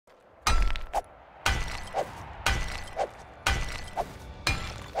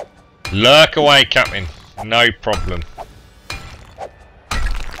Lurk away, Captain. No problem.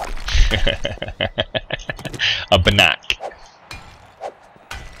 A banak.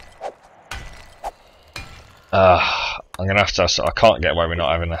 I'm gonna have to. I can't get away with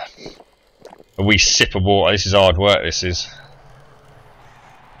not having a wee sip of water. This is hard work. This is.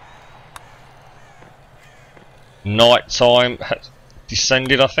 Night time has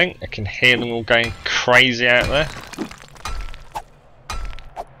descended. I think I can hear them all going crazy out there.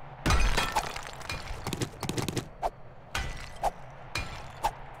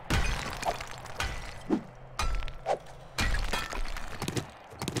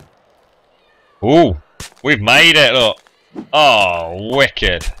 Ooh, we've made it, look. Oh,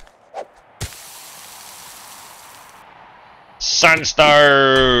 wicked.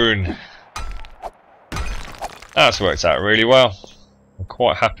 Sandstone! That's worked out really well. I'm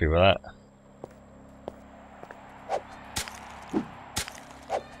quite happy with that.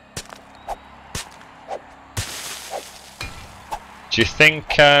 Do you think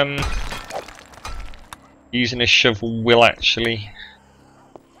using a shovel will actually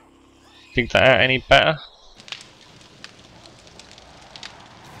think that out any better?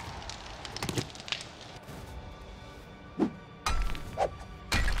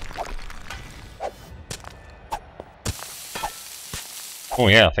 Oh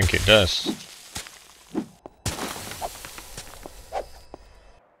yeah, I think it does.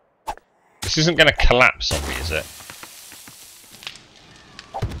 This isn't going to collapse on me, is it?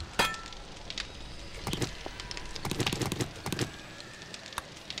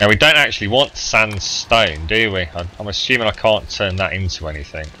 Now we don't actually want sandstone, do we? I'm assuming I can't turn that into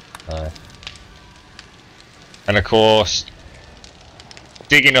anything. And of course,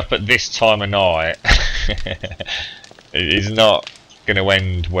 digging up at this time of night is not going to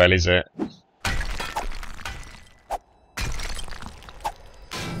end well, is it?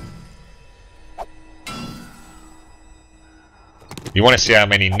 You want to see how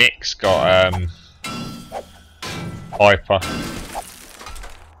many Nick's got Hyper.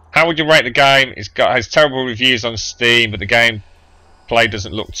 How would you rate the game? Has terrible reviews on Steam, but the gameplay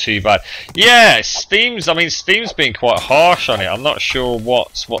doesn't look too bad. Yeah, Steam's been quite harsh on it. I'm not sure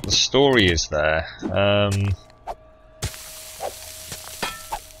what the story is there.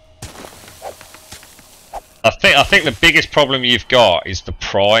 I think the biggest problem you've got is the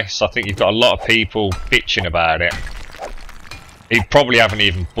price. I think you've got a lot of people bitching about it. They probably haven't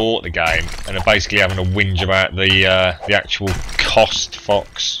even bought the game and are basically having a whinge about the actual cost,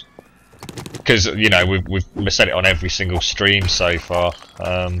 Fox. Because you know we've said it on every single stream so far.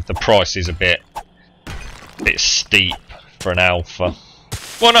 The price is a bit steep for an alpha.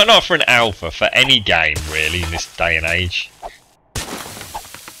 Well, not for an alpha, for any game really in this day and age.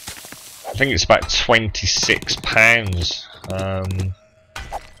 I think it's about £26.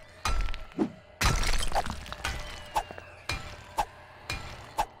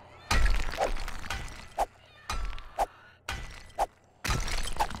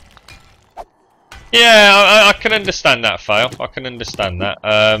 Yeah, I can understand that, Fail. I can understand that,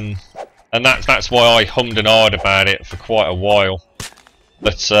 and that's why I hummed and hawed about it for quite a while.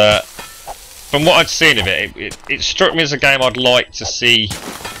 But from what I'd seen of it, it struck me as a game I'd like to see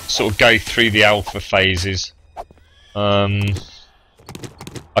sort of go through the alpha phases. I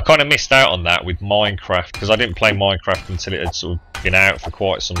kind of missed out on that with Minecraft because I didn't play Minecraft until it had sort of been out for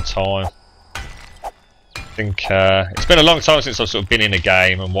quite some time. I think it's been a long time since I've sort of been in a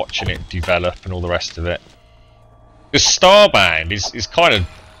game and watching it develop and all the rest of it. Because Starbound is kind of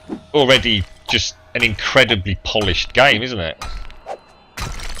already just an incredibly polished game, isn't it?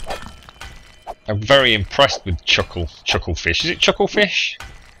 I'm very impressed with Chucklefish. Is it Chucklefish?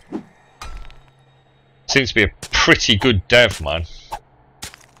 Seems to be a pretty good dev, man.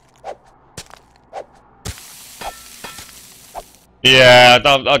 Yeah,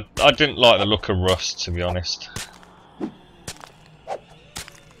 I didn't like the look of Rust, to be honest.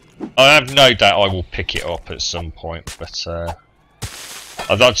 I have no doubt I will pick it up at some point, but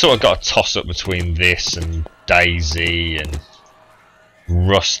I've sort of got a toss up between this and Daisy and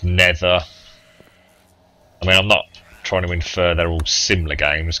Rust Nether. I mean, I'm not trying to infer they're all similar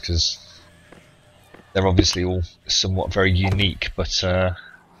games because they're obviously all somewhat very unique, but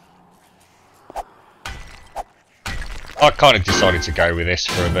I kind of decided to go with this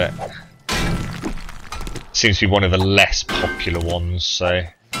for a bit. Seems to be one of the less popular ones, so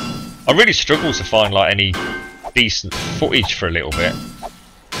I really struggle to find like any decent footage for a little bit.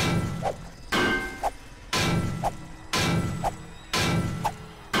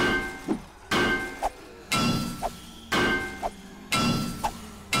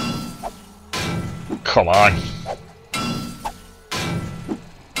 Come on.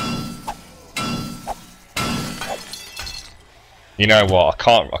 You know what?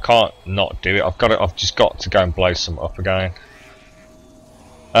 I can't not do it. I've just got to go and blow some up again.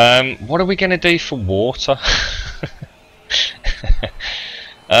 What are we gonna do for water?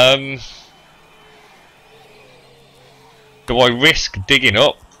 Do I risk digging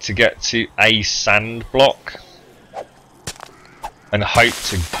up to get to a sand block and hope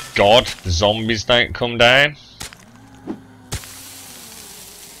to God the zombies don't come down?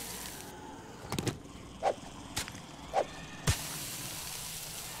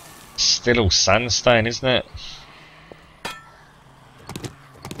 Still all sandstone, isn't it?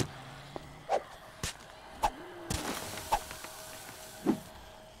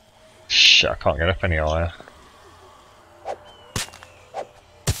 Shit, I can't get up any higher.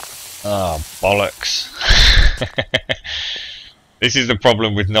 Oh, bollocks. This is the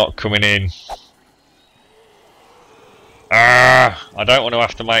problem with not coming in. I don't want to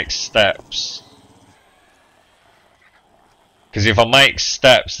have to make steps. Because if I make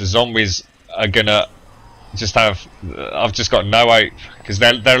steps, the zombies are gonna just have... I've just got no hope. Because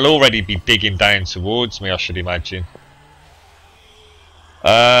they'll already be digging down towards me, I should imagine.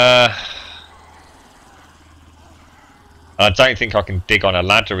 I don't think I can dig on a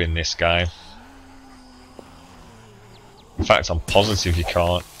ladder in this game. In fact, I'm positive you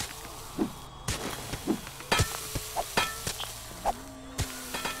can't.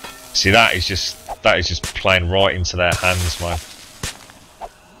 See, that is just playing right into their hands, man.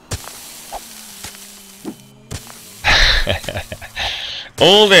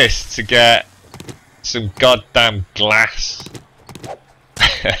 All this to get some goddamn glass.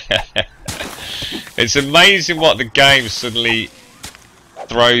 It's amazing what the game suddenly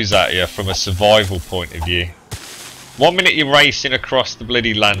throws at you from a survival point of view. 1 minute you're racing across the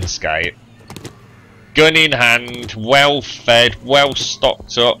bloody landscape, gun in hand, well fed, well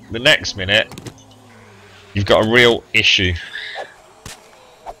stocked up. The next minute, you've got a real issue.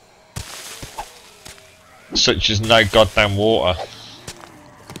 Such as no goddamn water.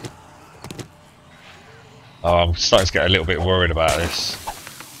 Oh, I'm starting to get a little bit worried about this.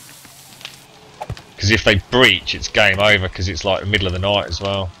 Because if they breach, it's game over, because it's like the middle of the night as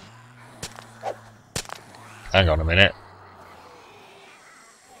well. Hang on a minute.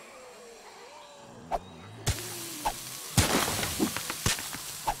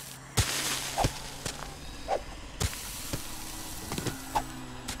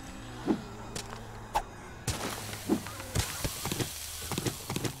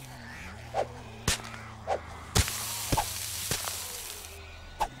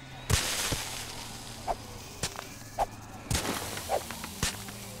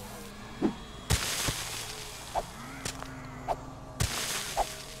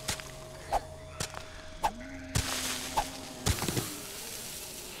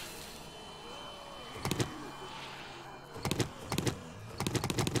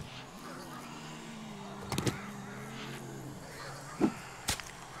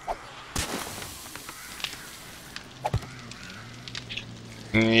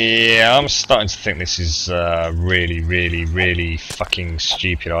 Yeah, I'm starting to think this is a really fucking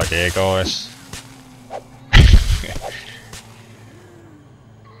stupid idea, guys.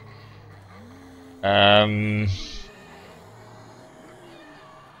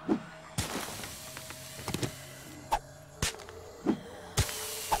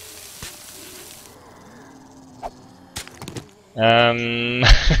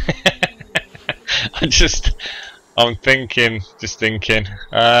 I'm thinking, just thinking.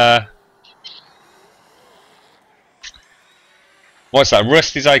 What's that?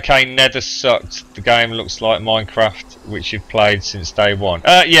 Rust is okay, Nether sucked. The game looks like Minecraft, which you've played since day one.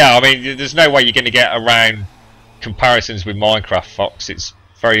 Yeah, I mean, there's no way you're going to get around comparisons with Minecraft, Fox. It's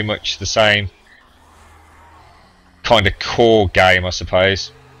very much the same kind of core game, I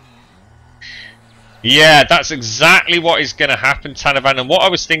suppose. Yeah, that's exactly what is going to happen, Tanavan. And what I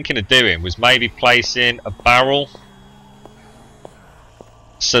was thinking of doing was maybe placing a barrel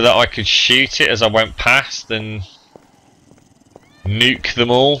so that I could shoot it as I went past and nuke them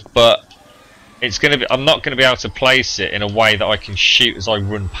all, but it's going to be, I'm not going to be able to place it in a way that I can shoot as I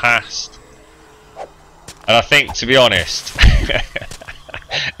run past. And I think, to be honest,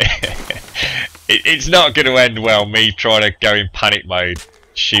 it's not going to end well, me trying to go in panic mode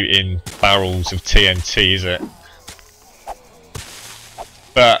shooting barrels of TNT, is it?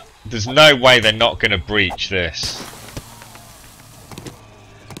 But there's no way they're not going to breach this.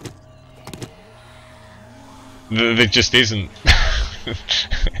 There just isn't.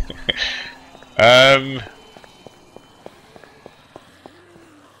 I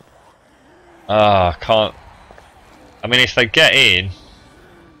can't. I mean, if they get in,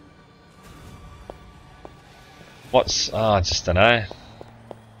 What's... Oh, I just don't know.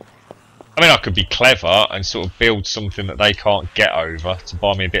 I mean, I could be clever and sort of build something that they can't get over to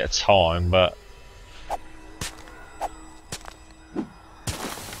buy me a bit of time, but...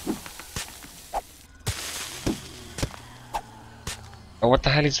 Oh, what the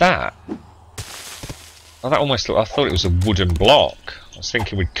hell is that? Oh, that almost looked... I thought it was a wooden block. I was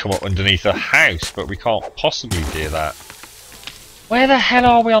thinking we'd come up underneath a house, but we can't possibly do that. Where the hell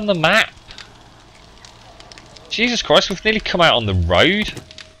are we on the map? Jesus Christ, we've nearly come out on the road.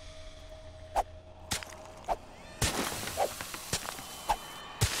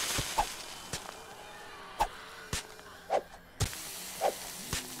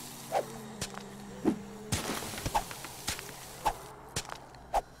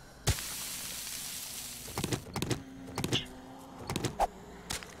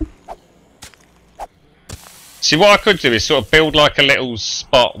 See, what I could do is sort of build like a little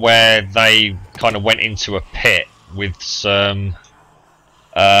spot where they kind of went into a pit with some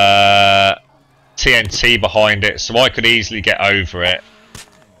TNT behind it, so I could easily get over it.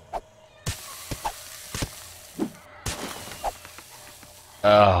 Oh,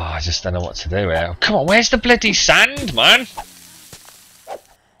 I just don't know what to do here. Come on, where's the bloody sand, man?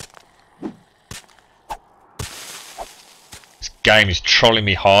 Game is trolling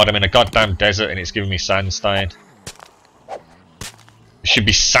me hard. I'm in a goddamn desert and it's giving me sandstone. It should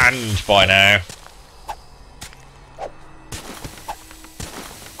be sand by now.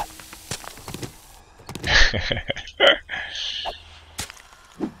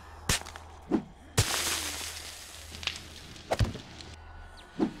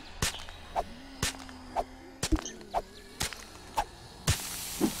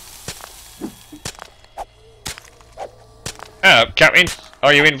 Captain,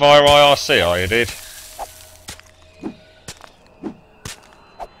 are you in via IRC, are you, dude?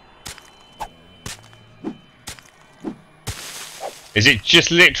 Is it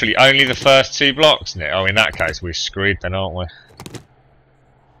just literally only the first 2 blocks, Nick? Oh, in that case, we're screwed then, aren't we?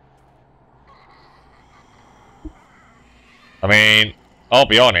 I mean, I'll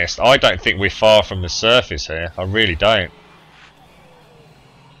be honest, I don't think we're far from the surface here. I really don't.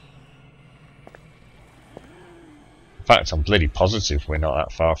 In fact, I'm bloody positive we're not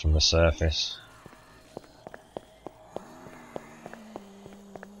that far from the surface.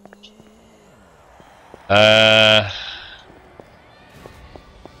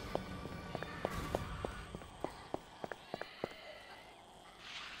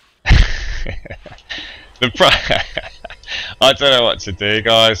 I don't know what to do,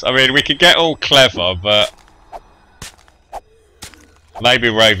 guys. I mean, we could get all clever, but maybe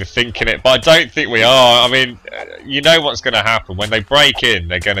we're overthinking it. But I don't think we are. I mean, you know what's going to happen when they break in?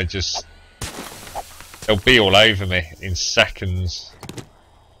 They're going to just... They'll be all over me in seconds.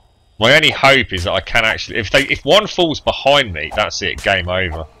 My only hope is that I can actually... If one falls behind me, that's it. Game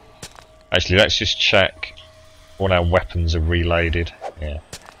over. Actually, let's just check. All our weapons are reloaded. Yeah.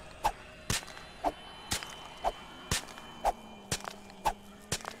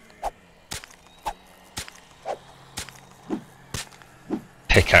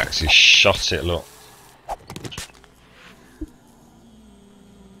 Pickaxe is shot it, look.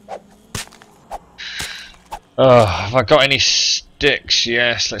 Oh, have I got any sticks?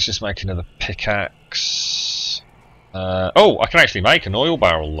 Yes, let's just make another pickaxe. Oh, I can actually make an oil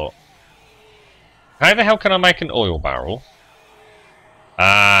barrel, look. How the hell can I make an oil barrel?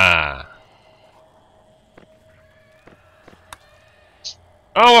 Ah.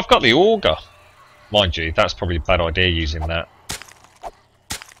 Oh, I've got the auger. Mind you, that's probably a bad idea using that.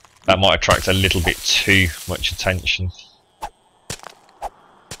 That might attract a little bit too much attention.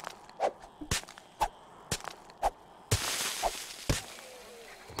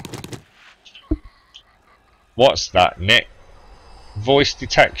 What's that, Nick? Voice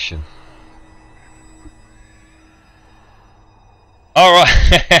detection.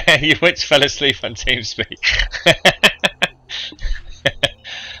 Alright, you witch fell asleep on TeamSpeak.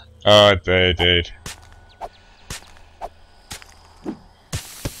 Oh dear, dude.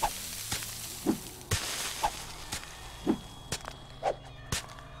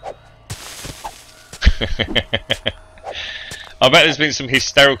 I bet there's been some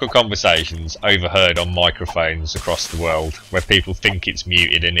hysterical conversations overheard on microphones across the world where people think it's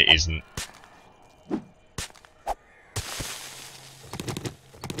muted and it isn't.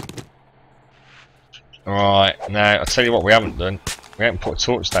 Alright, now I'll tell you what we haven't done. We haven't put a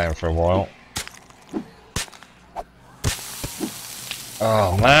torch down for a while.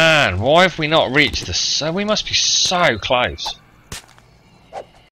 Oh man, why have we not reached this? We must be so close.